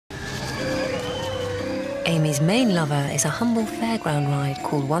Amy's main lover is a humble fairground ride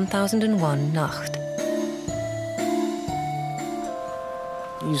called 1001 Nacht.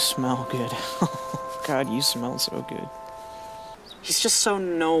 You smell good. God, you smell so good. He's just so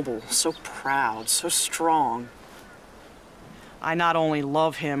noble, so proud, so strong. I not only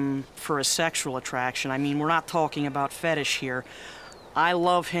love him for his sexual attraction, I mean, we're not talking about fetish here. I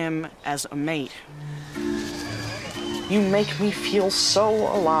love him as a mate. You make me feel so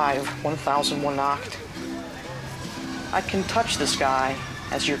alive, 1001 Nacht. I can touch the sky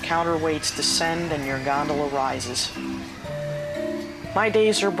as your counterweights descend and your gondola rises. My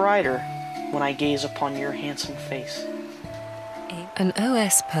days are brighter when I gaze upon your handsome face. An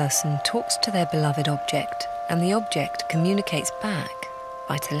OS person talks to their beloved object, and the object communicates back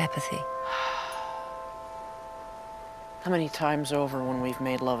by telepathy. How many times over when we've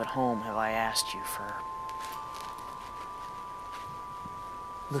made love at home have I asked you for...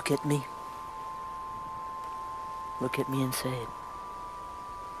 Look at me. Look at me and say it.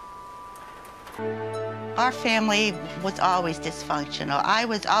 Our family was always dysfunctional. I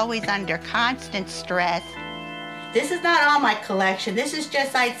was always under constant stress. This is not all my collection. This is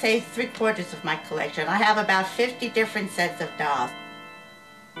just, I'd say, 3/4 of my collection. I have about 50 different sets of dolls.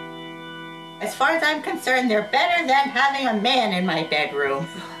 As far as I'm concerned, they're better than having a man in my bedroom.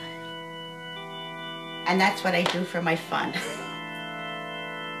 And that's what I do for my fun.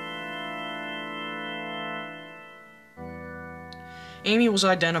 Amy was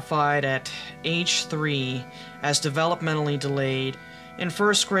identified at age 3 as developmentally delayed. In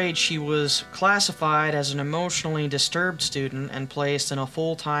first grade, she was classified as an emotionally disturbed student and placed in a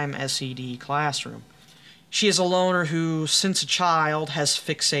full-time SED classroom. She is a loner who, since a child, has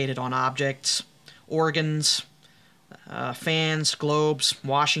fixated on objects, organs, fans, globes,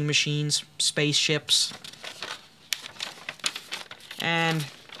 washing machines, spaceships. And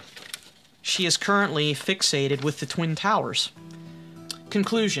she is currently fixated with the Twin Towers.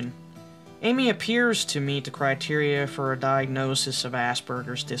 Conclusion. Amy appears to meet the criteria for a diagnosis of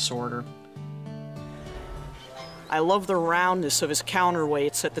Asperger's disorder. I love the roundness of his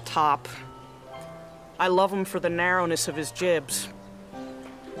counterweights at the top. I love him for the narrowness of his jibs.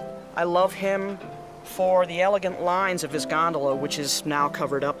 I love him for the elegant lines of his gondola, which is now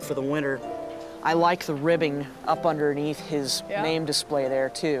covered up for the winter. I like the ribbing up underneath his name display there,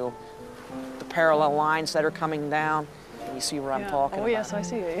 too. The parallel lines that are coming down. You see where I'm talking about? Oh, yes, I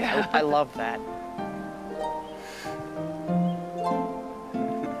see it, yeah. I love that.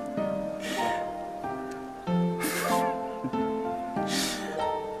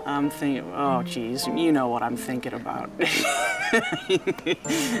 I'm thinking, oh, geez, you know what I'm thinking about.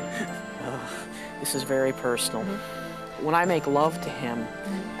 This is very personal. When I make love to him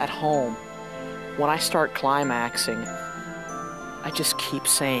at home, when I start climaxing, I just keep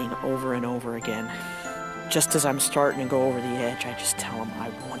saying over and over again, just as I'm starting to go over the edge, I just tell him, I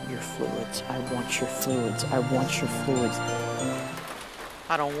want your fluids, I want your fluids, I want your fluids.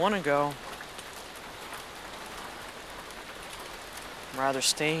 I don't want to go. I'd rather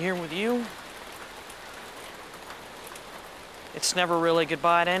stay here with you. It's never really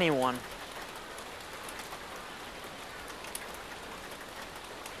goodbye to anyone.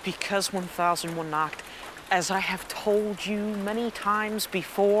 Because 1001 Nacht, as I have told you many times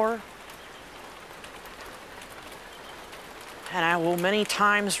before, and I will many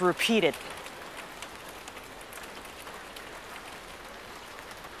times repeat it,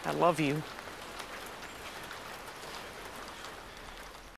 I love you.